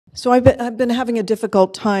So I've been having a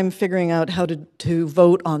difficult time figuring out how to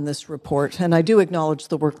vote on this report, and I do acknowledge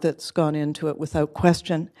the work that's gone into it without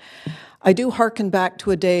question. I do hearken back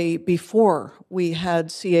to a day before we had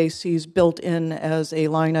CACs built in as a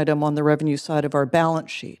line item on the revenue side of our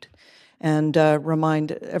balance sheet. And I'm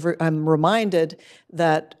reminded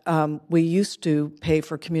that we used to pay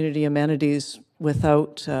for community amenities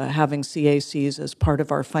without having CACs as part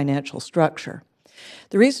of our financial structure.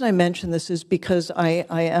 The reason I mention this is because I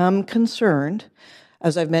am concerned,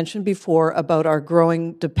 as I've mentioned before, about our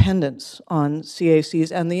growing dependence on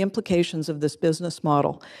CACs and the implications of this business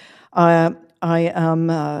model. I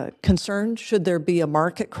am concerned, should there be a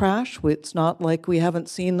market crash? It's not like we haven't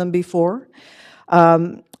seen them before.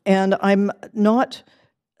 And I'm not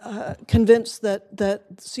convinced that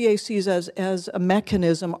CACs as a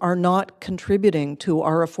mechanism are not contributing to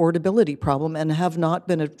our affordability problem and have not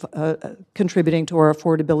been contributing to our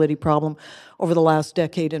affordability problem over the last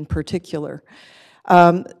decade in particular.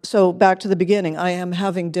 So back to the beginning, I am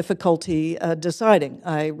having difficulty deciding.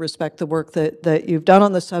 I respect the work that you've done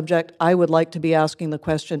on the subject. I would like to be asking the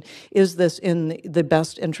question, is this in the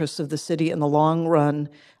best interests of the city in the long run,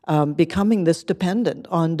 becoming this dependent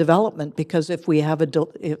on development? Because if we have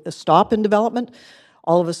a stop in development,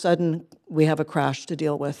 all of a sudden we have a crash to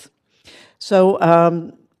deal with. So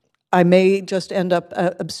I may just end up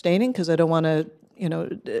abstaining because I don't want to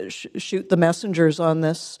shoot the messengers on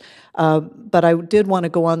this, but I did want to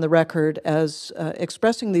go on the record as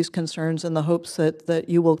expressing these concerns in the hopes that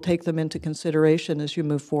you will take them into consideration as you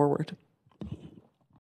move forward.